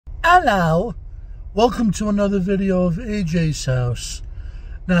Hello, welcome to another video of AJ's house.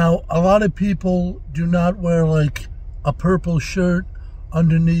 Now, a lot of people do not wear like a purple shirt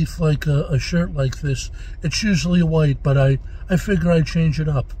underneath like a shirt like this. It's usually white, but I figure I'd change it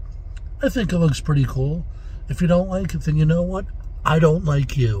up. I think it looks pretty cool. If you don't like it, then you know what? I don't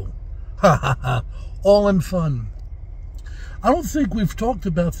like you. Ha ha ha. All in fun. I don't think we've talked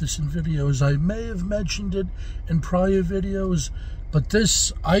about this in videos. I may have mentioned it in prior videos, but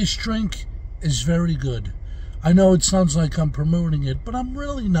this ice drink is very good. I know it sounds like I'm promoting it, but I'm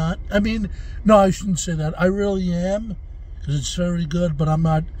really not. I mean, no, I shouldn't say that. I really am, because it's very good, but I'm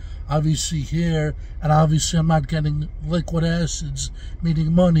not obviously here, and obviously I'm not getting liquid acids,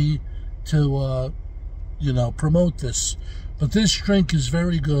 meaning money, to, you know, promote this. But this drink is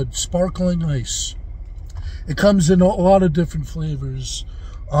very good. Sparkling ice. It comes in a lot of different flavors.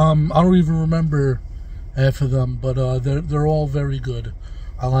 I don't even remember half of them, but they're all very good.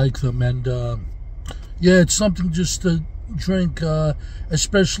 I like them, and yeah, it's something just to drink,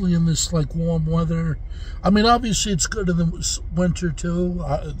 especially in this like warm weather. I mean, obviously it's good in the winter too.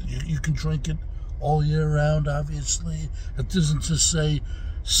 You can drink it all year round. Obviously, it doesn't just say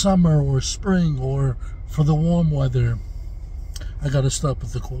summer or spring or for the warm weather. I gotta stop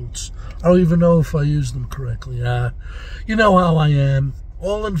with the quotes. I don't even know if I use them correctly. You know how I am.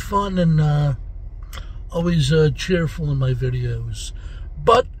 All in fun and always cheerful in my videos.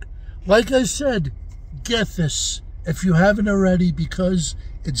 But, like I said, get this if you haven't already, because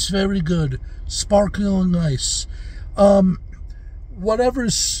it's very good. Sparkling ice. Whatever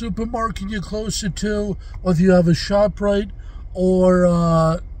supermarket you're closer to, whether you have a ShopRite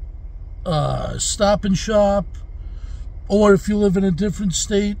or Stop and Shop, or if you live in a different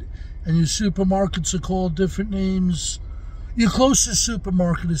state and your supermarkets are called different names, your closest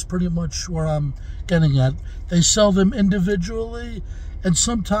supermarket is pretty much where I'm getting at. They sell them individually, and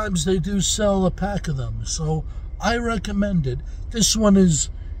sometimes they do sell a pack of them. So I recommend it. This one is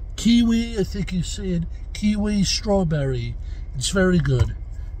kiwi, I think you see it, kiwi strawberry. It's very good.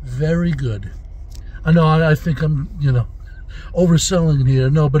 Very good. I know, I think I'm, you know, overselling it here.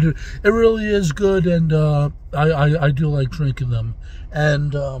 No, but it really is good, and I do like drinking them.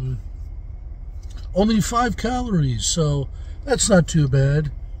 And only 5 calories, so that's not too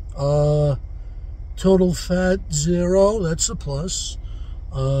bad. Total fat 0, that's a plus.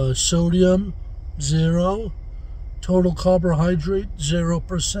 Sodium 0. Total carbohydrate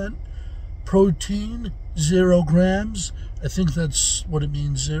 0%. Protein 0 grams. I think that's what it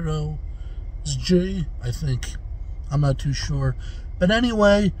means. 0 is G, I think. I'm not too sure. But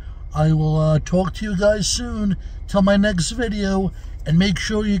anyway, I will talk to you guys soon. Till my next video. And make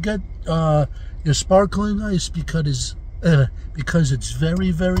sure you get your sparkling ice, because it's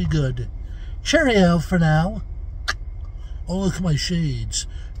very, very good. Cheerio for now. Oh, look at my shades.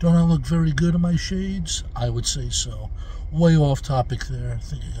 Don't I look very good in my shades? I would say so. Way off topic there. I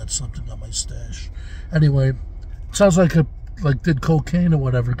think I got something on my stash. Anyway, it sounds like I did cocaine or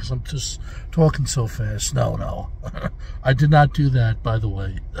whatever, because I'm just talking so fast. No. I did not do that, by the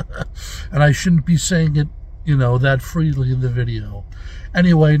way. And I shouldn't be saying it, you know, that freely in the video.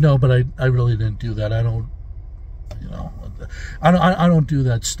 Anyway, no, but I really didn't do that. I don't, you know, I don't do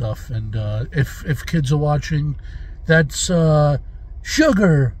that stuff. And if kids are watching, that's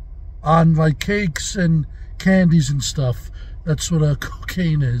sugar on like cakes and candies and stuff. That's what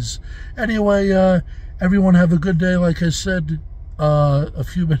cocaine is. Anyway, everyone have a good day. Like I said a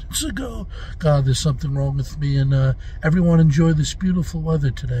few minutes ago, God, there's something wrong with me. And everyone enjoy this beautiful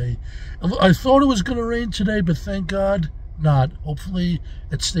weather today. I thought it was going to rain today, but thank God not. Hopefully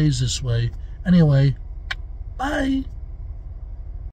it stays this way. Anyway, bye.